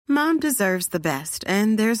Mom deserves the best,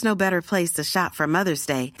 and there's no better place to shop for Mother's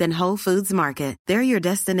Day than Whole Foods Market. They're your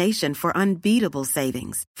destination for unbeatable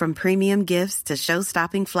savings, from premium gifts to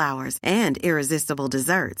show-stopping flowers and irresistible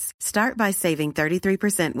desserts. Start by saving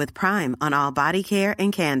 33% with Prime on all body care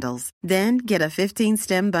and candles. Then get a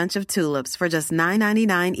 15-stem bunch of tulips for just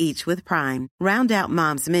 $9.99 each with Prime. Round out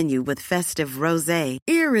Mom's menu with festive rosé,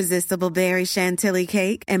 irresistible berry chantilly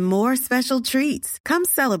cake, and more special treats. Come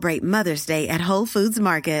celebrate Mother's Day at Whole Foods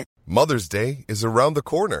Market. Mother's Day is around the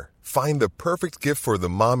corner. Find the perfect gift for the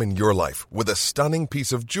mom in your life with a stunning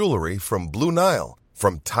piece of jewelry from Blue Nile.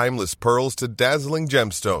 From timeless pearls to dazzling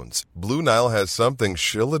gemstones, Blue Nile has something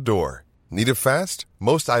she'll adore. Need it fast?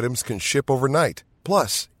 Most items can ship overnight.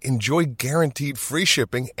 Plus, enjoy guaranteed free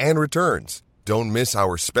shipping and returns. Don't miss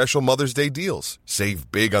our special Mother's Day deals.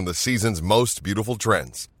 Save big on the season's most beautiful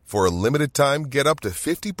trends. For a limited time, get up to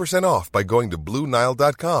 50% off by going to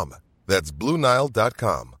BlueNile.com. That's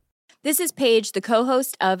BlueNile.com. This is Paige, the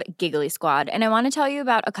co-host of Giggly Squad, and I want to tell you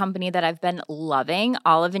about a company that I've been loving,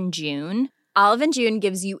 Olive & June. Olive & June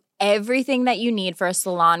gives you everything that you need for a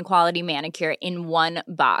salon-quality manicure in one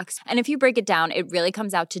box. And if you break it down, it really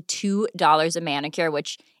comes out to $2 a manicure,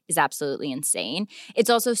 which is absolutely insane. It's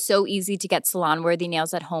also so easy to get salon-worthy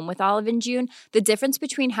nails at home with Olive & June. The difference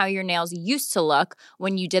between how your nails used to look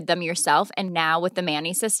when you did them yourself and now with the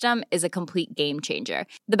Mani system is a complete game changer.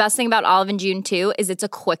 The best thing about Olive & June, too, is it's a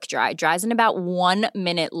quick dry. Dries in about 1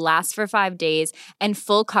 minute, lasts for 5 days, and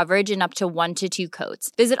full coverage in up to 1 to 2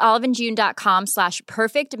 coats. Visit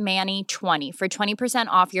oliveandjune.com/perfectmani20 for 20%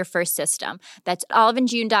 off your first system. That's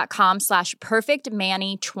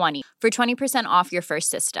oliveandjune.com/perfectmani20 for 20% off your first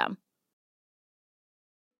system.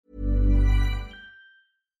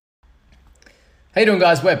 How you doing,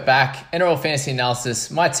 guys? We're back. NRL Fantasy Analysis.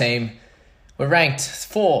 My team, we're ranked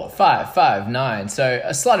 4, 5, 5, 9. So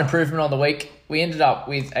a slight improvement on the week. We ended up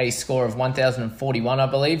with a score of 1,041, I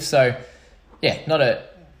believe. So yeah, not a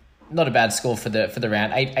bad score for the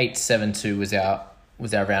round. 8,872 was our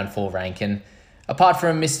round 4 rank. And apart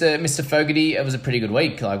from Mr. Fogarty, it was a pretty good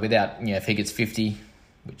week. Like without, if he gets 50,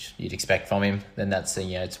 which you'd expect from him, then that's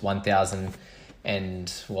it's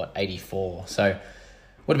 1,084. So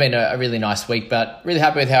would have been a really nice week, but really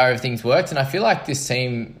happy with how everything's worked. And I feel like this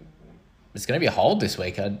team is going to be a hold this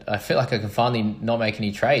week. I feel like I can finally not make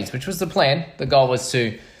any trades, which was the plan. The goal was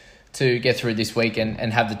to get through this week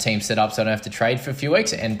and have the team set up so I don't have to trade for a few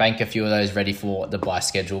weeks and bank a few of those ready for the bye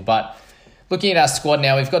schedule. But looking at our squad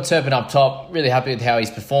now, we've got Turpin up top. Really happy with how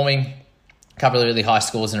he's performing. A couple of really high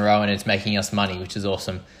scores in a row, and it's making us money, which is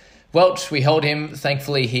awesome. Welch, we held him.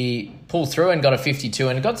 Thankfully, he pulled through and got a 52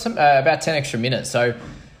 and got some about 10 extra minutes. So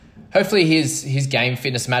hopefully his game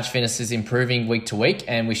fitness, match fitness is improving week to week,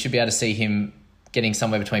 and we should be able to see him getting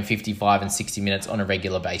somewhere between 55 and 60 minutes on a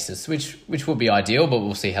regular basis, which would be ideal, but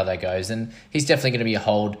we'll see how that goes. And he's definitely going to be a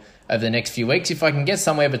hold over the next few weeks. If I can get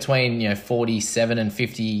somewhere between 47 and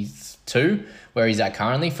 52, where he's at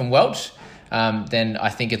currently from Welch, then I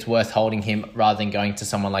think it's worth holding him rather than going to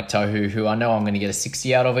someone like Tohu, who I know I'm going to get a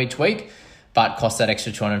 60 out of each week, but costs that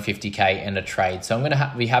extra 250k and a trade. So I'm going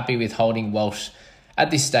to be happy with holding Welsh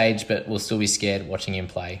at this stage, but we'll still be scared watching him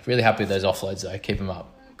play. Really happy with those offloads, though. Keep him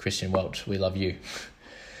up. Christian Welch, we love you.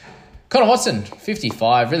 Connor Watson,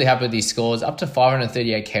 55. Really happy with these scores. Up to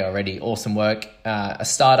 538k already. Awesome work. A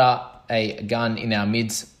starter, a gun in our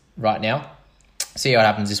mids right now. See what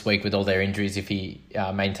happens this week with all their injuries if he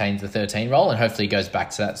maintains the 13 role, and hopefully he goes back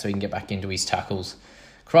to that so he can get back into his tackles.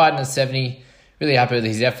 Crichton at 70. Really happy with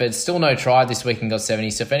his efforts. Still no try this week and got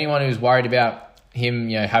 70. So if anyone who's worried about him,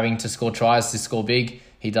 having to score tries to score big,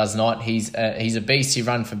 he does not. He's a beast. He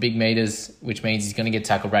runs for big meters, which means he's going to get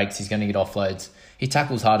tackle breaks. He's going to get offloads. He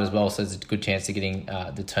tackles hard as well, so there's a good chance of getting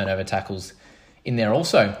the turnover tackles in there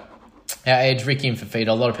also. Our edge, Ricky and Fafita.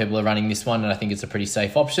 A lot of people are running this one, and I think it's a pretty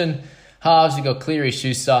safe option. Halves, we've got Cleary,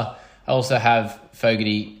 Schuster. I also have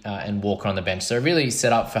Fogarty and Walker on the bench. So really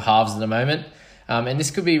set up for halves at the moment. And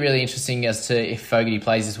this could be really interesting as to if Fogarty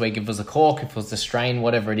plays this week. If it was a cork, if it was a strain,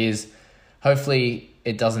 whatever it is. Hopefully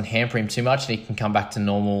it doesn't hamper him too much and he can come back to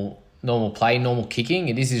normal play, normal kicking.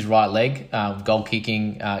 It is his right leg, goal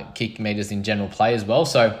kicking, kick meters in general play as well.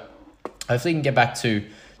 So hopefully he can get back to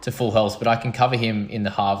full health, but I can cover him in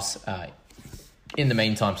the halves in the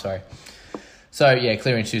meantime, sorry. So yeah,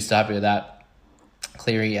 Cleary and Schuster, happy with that.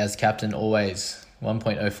 Cleary as captain always.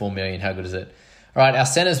 1.04 million, how good is it? All right, our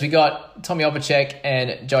centers, we got Tommy Opacek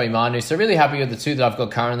and Joey Manu. So really happy with the two that I've got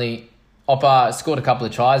currently. Oppa scored a couple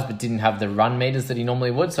of tries but didn't have the run meters that he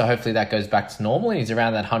normally would, so hopefully that goes back to normal and he's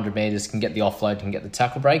around that 100 meters, can get the offload, can get the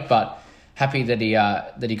tackle break, but happy that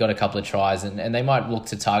he got a couple of tries and they might look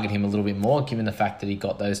to target him a little bit more given the fact that he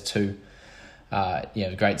got those two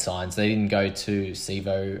great signs. They didn't go to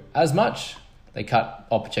Sivo as much. They cut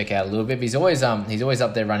Opacek out a little bit. But he's always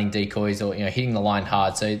up there running decoys or hitting the line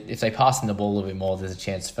hard. So if they pass him the ball a little bit more, there's a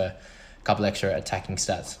chance for a couple extra attacking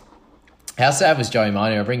stats. How sad was Joey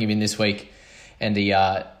Manu? I bring him in this week, and he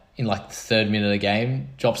in like the 3rd minute of the game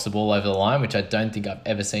drops the ball over the line, which I don't think I've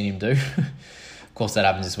ever seen him do. Of course, that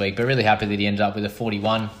happens this week. But really happy that he ended up with a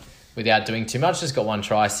 41 without doing too much. Just got 1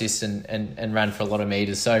 try assist and ran for a lot of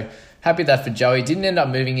meters. So happy with that for Joey. Didn't end up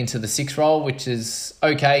moving into the 6 role, which is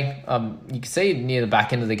okay. You can see near the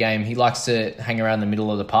back end of the game, he likes to hang around the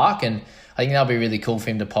middle of the park, and I think that'll be really cool for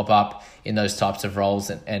him to pop up in those types of roles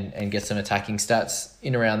and get some attacking stats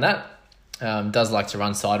in around that. Does like to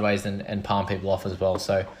run sideways and palm people off as well.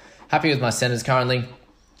 So happy with my centers currently.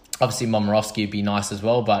 Obviously, Momirovski would be nice as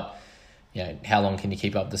well, but how long can you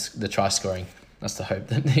keep up the try scoring? That's the hope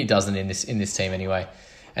that he doesn't in this team anyway.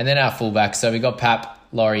 And then our fullbacks. So we got Pap,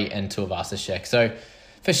 Laurie, and Tuivasa-Sheck. So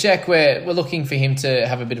for Sheck, we're looking for him to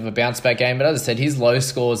have a bit of a bounce back game. But as I said, his low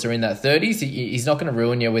scores are in that 30s. He's not going to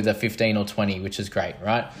ruin you with a 15 or 20, which is great,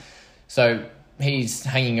 right? So he's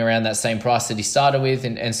hanging around that same price that he started with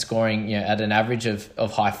and scoring at an average of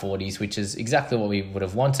high 40s, which is exactly what we would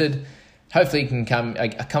have wanted. Hopefully he can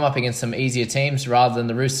come up against some easier teams rather than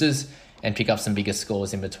the Roosters and pick up some bigger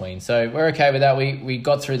scores in between. So we're okay with that. We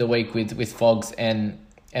got through the week with Fogs and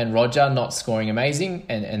Roger not scoring amazing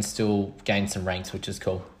and still gained some ranks, which is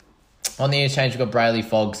cool. On the interchange, we've got Brayley,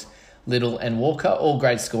 Fogs, Little, and Walker, all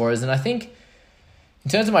great scorers. And I think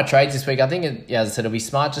in terms of my trades this week, I think, as I said, it'll be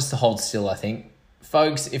smart just to hold still, I think.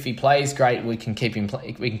 Fogs, if he plays, great, we can keep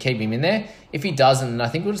him in there. If he doesn't, I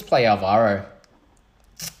think we'll just play Alvaro.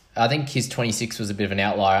 I think his 26 was a bit of an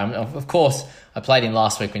outlier. Of course, I played him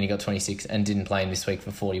last week when he got 26 and didn't play him this week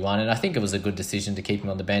for 41. And I think it was a good decision to keep him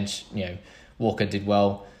on the bench. Walker did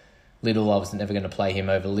well. Little, I was never going to play him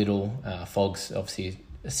over Little. Fogs, obviously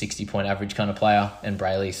a 60-point average kind of player, and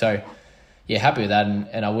Brayley. So, happy with that.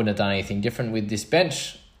 And I wouldn't have done anything different with this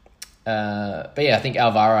bench. But I think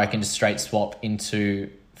Alvaro I can just straight swap into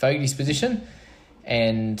Fogarty's position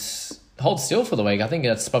and hold still for the week. I think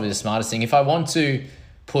that's probably the smartest thing. If I want to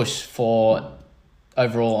push for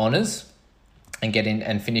overall honours and get in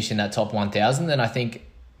and finish in that top 1,000, then I think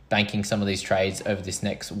banking some of these trades over this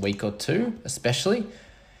next week or two, especially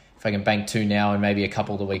if I can bank 2 now and maybe a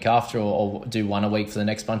couple the week after, or do 1 a week for the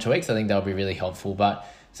next bunch of weeks, I think that'll be really helpful. But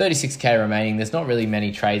 36k remaining. There's not really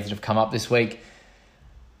many trades that have come up this week.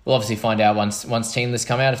 We'll obviously find out once team lists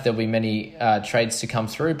come out if there'll be many trades to come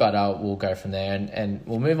through, but we'll go from there and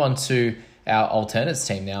we'll move on to our alternates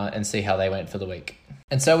team now and see how they went for the week.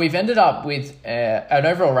 And so we've ended up with an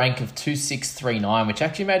overall rank of 2639, which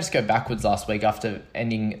actually made us go backwards last week after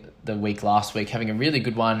ending the week last week, having a really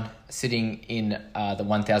good one sitting in the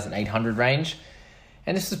 1,800 range.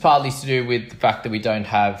 And this is partly to do with the fact that we don't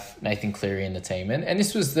have Nathan Cleary in the team. And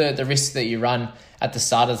this was the risk that you run at the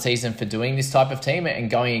start of the season for doing this type of team and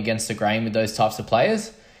going against the grain with those types of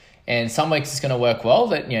players. And some weeks it's going to work well.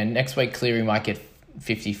 That next week Cleary might get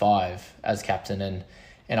 55 as captain,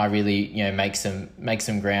 and I really make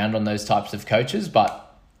some ground on those types of coaches.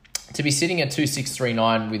 But to be sitting at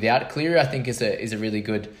 2639 without Cleary, I think is a really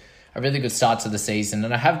good start to the season.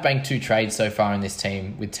 And I have banked 2 trades so far in this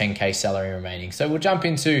team with 10k salary remaining. So we'll jump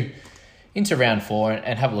into round 4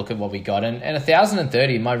 and have a look at what we got. And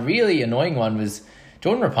 1,030, my really annoying one was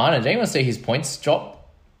Jordan Rapana. Did anyone see his points drop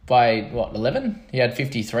by 11? He had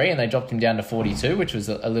 53 and they dropped him down to 42, which was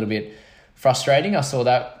a little bit frustrating. I saw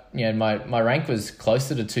that my rank was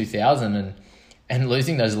closer to 2,000 and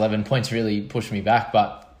losing those 11 points really pushed me back.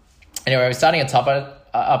 But anyway, we're starting up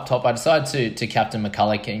top. I decided to captain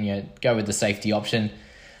McCulloch and go with the safety option.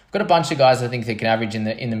 I've got a bunch of guys I think that can average in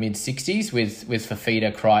the mid 60s with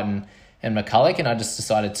Fafita, Crichton, and McCulloch, and I just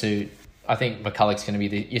decided I think McCulloch's going to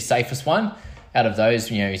be your safest one out of those.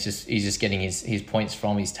 He's just getting his points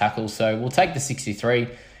from his tackles, so we'll take the 63.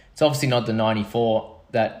 It's obviously not the 94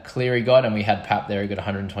 that Cleary got, and we had Pap there who got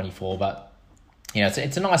 124, but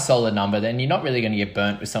it's a nice solid number. Then you're not really going to get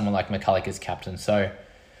burnt with someone like McCulloch as captain. So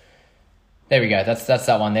there we go. That's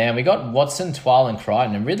that one there. And we got Watson, Twal, and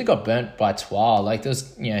Crichton, and really got burnt by Twal. Like there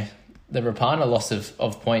was, the Rapana loss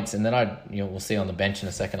of points, and then we'll see on the bench in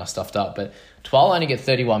a second. I stuffed up, but Twal only get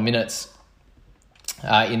 31 minutes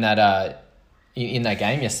in that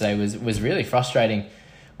game yesterday was really frustrating.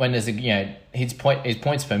 When there's his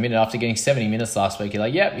points per minute after getting 70 minutes last week, you're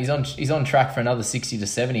like, yep, he's on track for another 60 to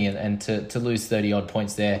 70, and to lose 30 odd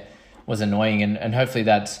points there was annoying, and hopefully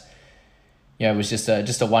that's. It was just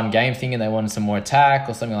a one game thing and they wanted some more attack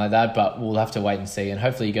or something like that, but we'll have to wait and see. And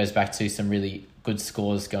hopefully he goes back to some really good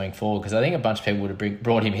scores going forward, because I think a bunch of people would have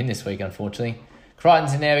brought him in this week, unfortunately.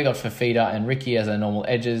 Crichton's in there. We got Fafita and Ricky as our normal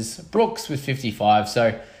edges. Brooks with 55. So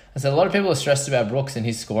I said a lot of people are stressed about Brooks and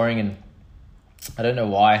his scoring, and I don't know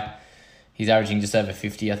why he's averaging just over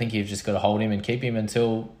 50. I think you've just got to hold him and keep him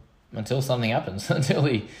until something happens, until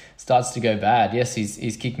he starts to go bad. Yes,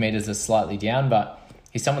 his kick meters are slightly down, but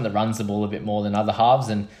he's someone that runs the ball a bit more than other halves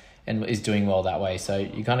and is doing well that way. So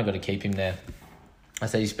you kind of got to keep him there. I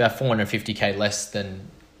say he's about 450k less than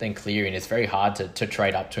Cleary, and it's very hard to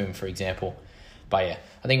trade up to him, for example. But yeah,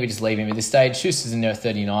 I think we just leave him at this stage. Schuster's in there at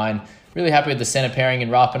 39. Really happy with the centre pairing in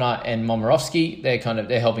Rapana and Momirovski.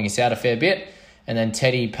 They're helping us out a fair bit. And then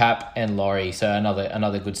Teddy, Pap, and Laurie. So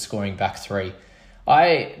another good scoring back three.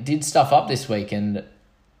 I did stuff up this week, and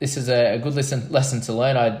this is a good lesson to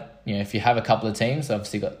learn. If you have a couple of teams,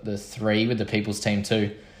 obviously got the three with the people's team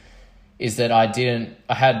too, is that I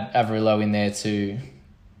had Averillo in there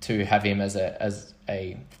to have him as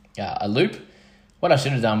a loop. What I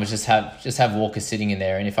should have done was just have Walker sitting in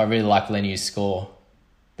there, and if I really like Leniu's score,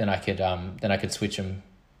 then I could switch him.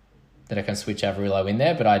 Then I can switch Averillo in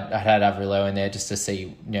there, but I had Averillo in there just to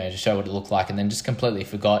see, to show what it looked like, and then just completely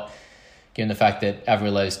forgot, given the fact that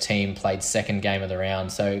Averillo's team played second game of the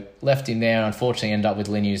round. So left him there, and unfortunately ended up with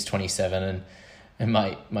Leniu's 27, and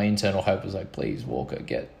my internal hope was like, please Walker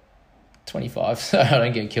get 25 so I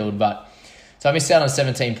don't get killed. But so I missed out on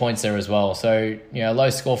 17 points there as well. So, low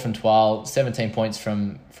score from Twal, 17 points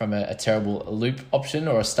from a terrible loop option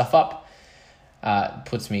or a stuff up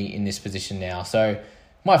puts me in this position now. So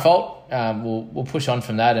my fault. We'll push on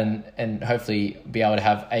from that and hopefully be able to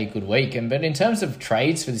have a good week. But in terms of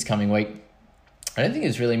trades for this coming week, I don't think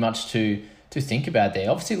there's really much to think about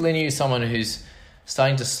there. Obviously, Leniu is someone who's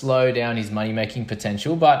starting to slow down his money-making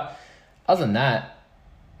potential. But other than that,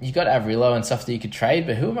 you got Averillo and stuff that you could trade,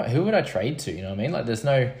 but who would I trade to? You know what I mean? Like there's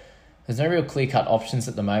no real clear-cut options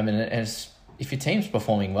at the moment, and if your team's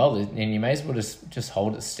performing well, then you may as well just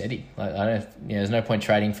hold it steady. Like there's no point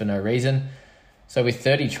trading for no reason. So with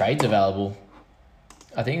 30 trades available,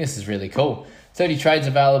 I think this is really cool. 30 trades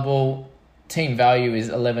available, team value is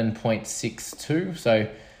 11.62, so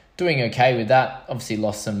doing okay with that. Obviously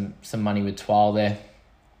lost some money with Twal there.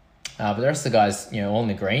 But the rest of the guys, all in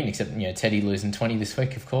the green, except, Teddy losing 20 this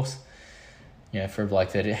week, of course. For a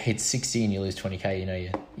bloke that hits 60 and you lose 20k,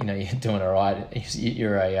 you're doing all right.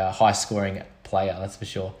 You're a high-scoring player, that's for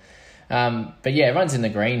sure. But yeah, everyone's in the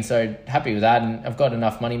green, so happy with that. And I've got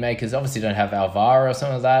enough money makers. Obviously don't have Alvaro or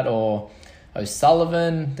something like that, or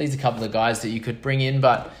O'Sullivan. These are a couple of guys that you could bring in.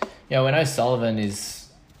 But, when O'Sullivan is,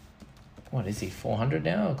 what is he, 400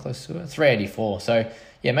 now or close to it? 384. So,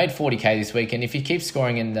 yeah, made 40k this week, and if he keeps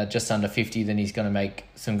scoring in just under 50, then he's going to make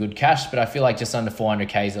some good cash. But I feel like just under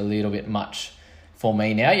 400k is a little bit much for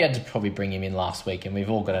me now. You had to probably bring him in last week, and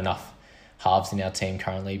we've all got enough halves in our team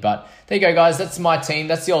currently. But there you go, guys. That's my team.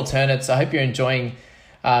 That's the alternates. I hope you're enjoying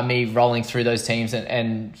me rolling through those teams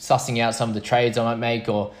and sussing out some of the trades I might make,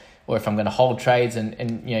 or if I'm going to hold trades.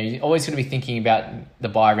 And you're always going to be thinking about the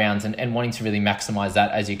buy rounds and wanting to really maximize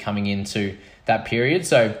that as you're coming into that period.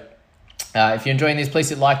 So if you're enjoying this, please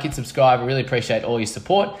hit like, hit subscribe. I really appreciate all your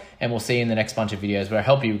support, and we'll see you in the next bunch of videos where I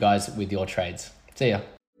help you guys with your trades. See ya.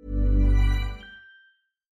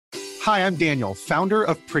 Hi, I'm Daniel, founder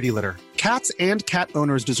of Pretty Litter. Cats and cat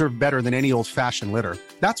owners deserve better than any old-fashioned litter.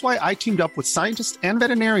 That's why I teamed up with scientists and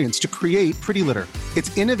veterinarians to create Pretty Litter.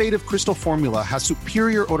 Its innovative crystal formula has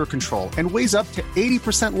superior odor control and weighs up to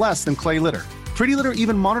 80% less than clay litter. Pretty Litter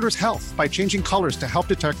even monitors health by changing colors to help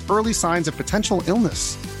detect early signs of potential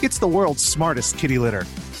illness. It's the world's smartest kitty litter.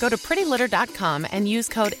 Go to prettylitter.com and use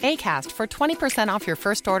code ACAST for 20% off your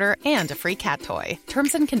first order and a free cat toy.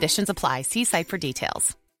 Terms and conditions apply. See site for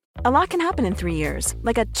details. A lot can happen in 3 years,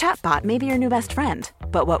 like a chatbot may be your new best friend.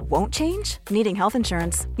 But what won't change? Needing health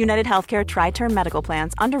insurance. United Healthcare Tri-Term Medical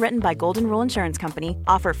Plans, underwritten by Golden Rule Insurance Company,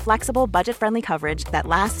 offer flexible, budget-friendly coverage that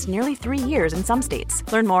lasts nearly 3 years in some states.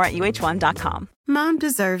 Learn more at UH1.com. Mom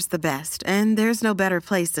deserves the best, and there's no better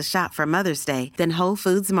place to shop for Mother's Day than Whole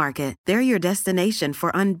Foods Market. They're your destination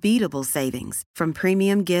for unbeatable savings, from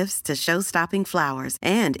premium gifts to show-stopping flowers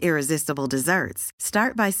and irresistible desserts.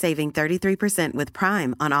 Start by saving 33% with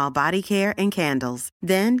Prime on all body care and candles.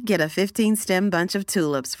 Then get a 15-stem bunch of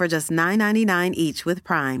tulips for just $9.99 each with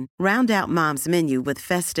Prime. Round out Mom's menu with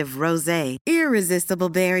festive rosé, irresistible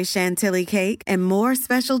berry chantilly cake, and more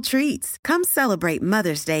special treats. Come celebrate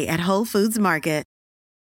Mother's Day at Whole Foods Market.